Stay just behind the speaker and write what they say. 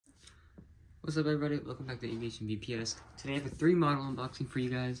What's up, everybody? Welcome back to Aviation VPS. Today I have a 3 model unboxing for you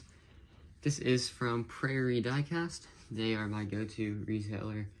guys. This is from Prairie Diecast. They are my go-to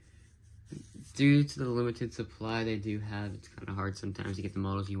retailer. Due to the limited supply they do have, it's kind of hard sometimes to get the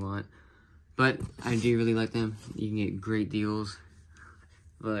models you want. But I do really like them. You can get great deals.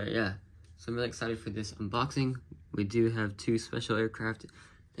 But yeah, so I'm really excited for this unboxing. We do have 2 special aircraft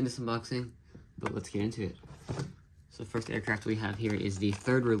in this unboxing, but let's get into it. So the first aircraft we have here is the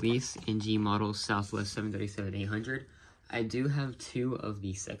 3rd release NG model Southwest 737-800. I do have 2 of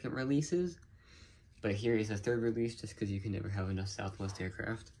the 2nd releases, but here is a 3rd release just because you can never have enough Southwest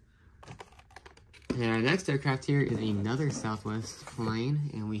aircraft. And our next aircraft here is another Southwest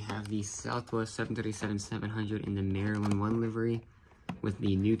plane, and we have the Southwest 737-700 in the Maryland 1 livery with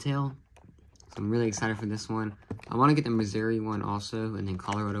the new tail. So I'm really excited for this one. I want to get the Missouri one also, and then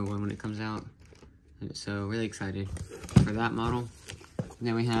Colorado one when it comes out. So really excited for that model. And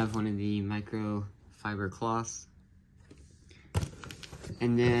then we have one of the microfiber cloths.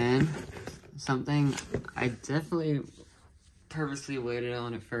 And then something I definitely purposely waited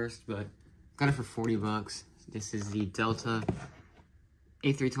on at first, but got it for 40 bucks. This is the Delta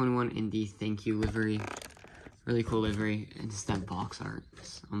A321 in the Thank You livery. Really cool livery, and just that box art,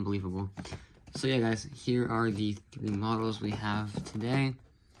 it's unbelievable. So yeah guys, here are the 3 models we have today.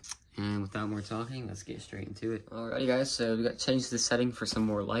 And without more talking, let's get straight into it. Alrighty guys, so we got changed the setting for some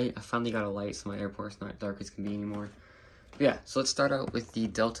more light. I finally got a light so my airport's not dark as can be anymore. But yeah, so let's start out with the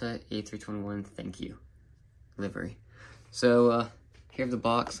Delta A321 Thank You livery. So here the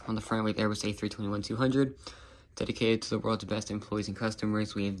box. On the front we have Airbus A321-200. Dedicated to the world's best employees and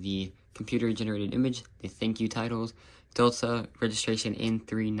customers. We have the computer generated image, the Thank You titles, Delta registration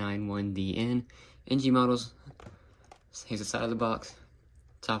N391DN, NG models. So here's the side of the box,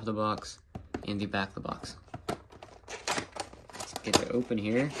 top of the box, and the back of the box. Let's get it open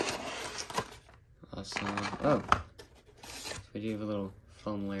here. Awesome. Oh, so we do have a little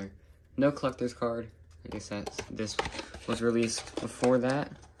foam layer. No collector's card. I guess this was released before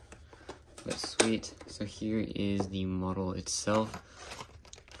that, but sweet. So here is the model itself.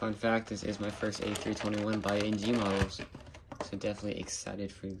 Fun fact, this is my first A321 by NG models, so definitely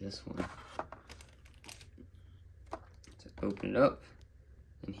excited for this one. So open it up.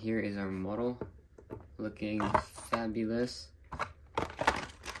 And here is our model, looking fabulous.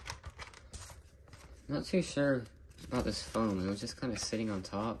 Not too sure about this foam. It was just kind of sitting on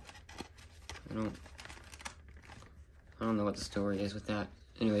top. I don't know what the story is with that.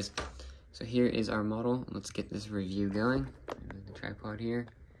 Anyways, so here is our model. Let's get this review going. The tripod here.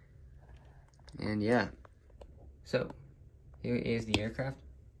 And yeah, so here is the aircraft.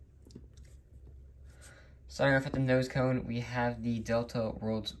 Starting off at the nose cone, we have the Delta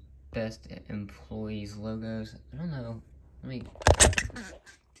World's Best Employees logos. I don't know. Let me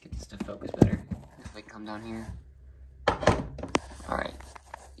get this to focus better. If I come down here. Alright.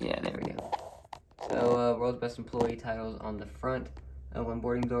 Yeah, there we go. So, World's Best Employee titles on the front. One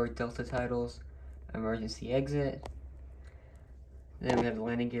boarding door, Delta titles. Emergency exit. Then we have the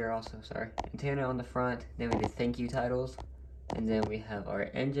landing gear also, sorry. Antenna on the front. Then we have the Thank You titles. And then we have our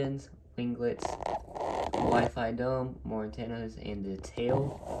engines, winglets, Wi-Fi dome, more antennas, and the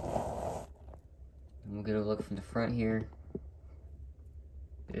tail. And we'll get a look from the front here.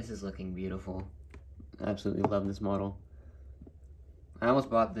 This is looking beautiful. I absolutely love this model. I almost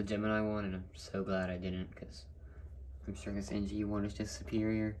bought the Gemini one, and I'm so glad I didn't, because I'm sure this NG one is just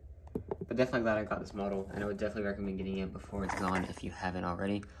superior. But definitely glad I got this model, and I would definitely recommend getting it before it's gone if you haven't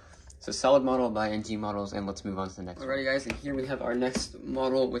already. So solid model by NG models, and let's move on to the next one. Alrighty guys, and here we have our next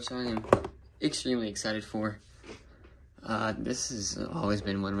model, which I am extremely excited for. This has always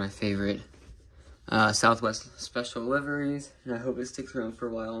been one of my favorite Southwest special liveries, and I hope it sticks around for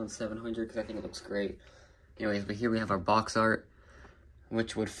a while on 700 because I think it looks great. Anyways, but here we have our box art,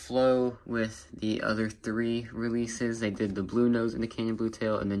 which would flow with the other 3 releases. They did the blue nose and the canyon blue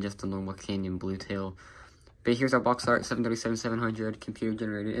tail, and then just the normal canyon blue tail. But here's our box art, 737-700, computer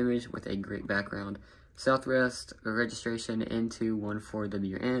generated image with a great background. Southwest registration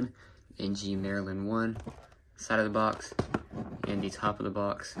N214WN, NG Maryland 1, side of the box, and the top of the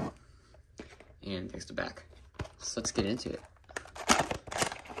box, and there's the back. So let's get into it.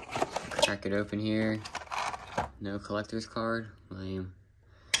 Crack it open here. No collector's card, lame.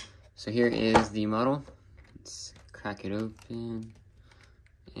 So here is the model. Let's crack it open,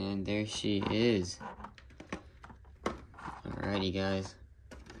 and there she is. Alrighty guys,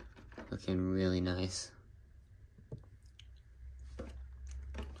 looking really nice.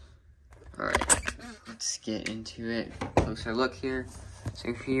 Alright, let's get into it. Closer look here.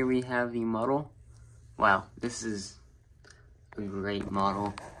 So here we have the model. Wow, this is a great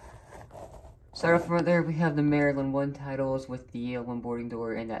model. Start off from there, we have the Maryland 1 titles with the one boarding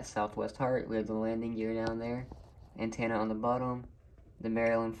door and that Southwest Heart. We have the landing gear down there, antenna on the bottom, the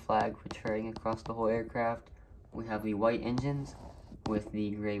Maryland flag portraying across the whole aircraft. We have the white engines with the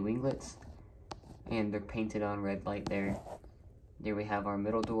gray winglets, and they're painted on red light there. There we have our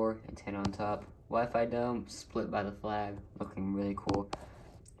middle door, antenna on top, Wi-Fi dome split by the flag, looking really cool.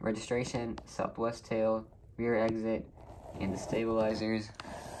 Registration, Southwest tail, rear exit, and the stabilizers.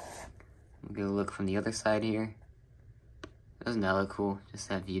 We'll get a look from the other side here. Doesn't that look cool? Just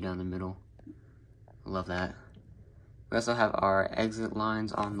that view down the middle. Love that. We also have our exit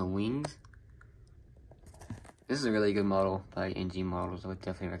lines on the wings. This is a really good model by NG Models. I would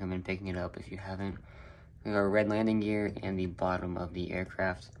definitely recommend picking it up if you haven't. We have our red landing gear and the bottom of the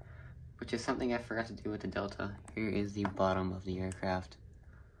aircraft, which is something I forgot to do with the Delta. Here is the bottom of the aircraft.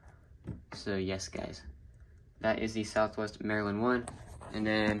 So yes, guys, that is the Southwest Maryland 1. And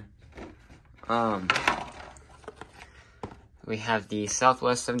then we have the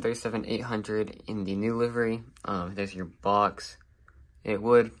Southwest 737-800 in the new livery. There's your box. It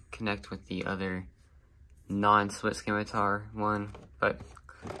would connect with the other non-split scimitar one, but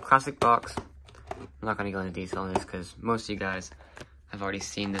classic box. I'm not going to go into detail on this because most of you guys have already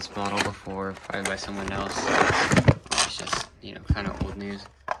seen this model before, probably by someone else. It's just, you know, kind of old news.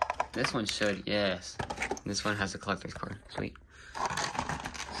 This one should, yes. This one has a collector's card. Sweet.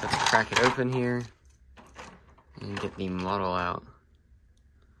 So let's crack it open here and get the model out.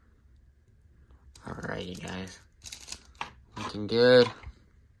 Alrighty, guys. Looking good.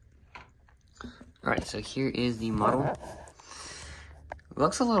 Alright, so here is the model. It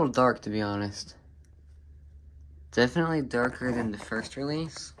looks a little dark, to be honest. Definitely darker than the first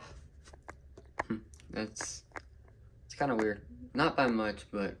release. It's kind of weird. Not by much,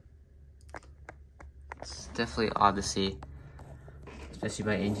 but it's definitely odd to see, especially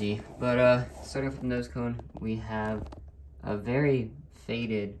by NG. But starting off with the nose cone, we have a very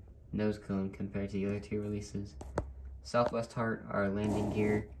faded nose cone compared to the other two releases. Southwest Heart, our landing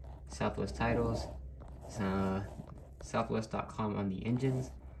gear, Southwest titles, Southwest.com on the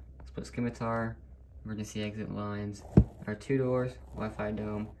engines, split scimitar, emergency exit lines, our 2 doors, Wi-Fi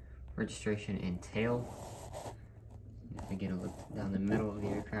dome, registration, and tail. If we get a look down the middle of the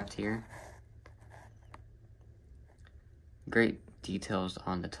aircraft here. Great details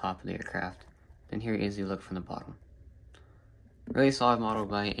on the top of the aircraft. Then here is the look from the bottom. Really solid model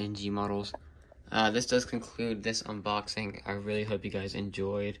by NG Models. This does conclude this unboxing. I really hope you guys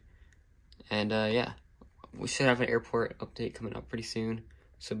enjoyed. And yeah, we should have an airport update coming up pretty soon.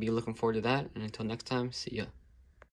 So be looking forward to that. And until next time, see ya.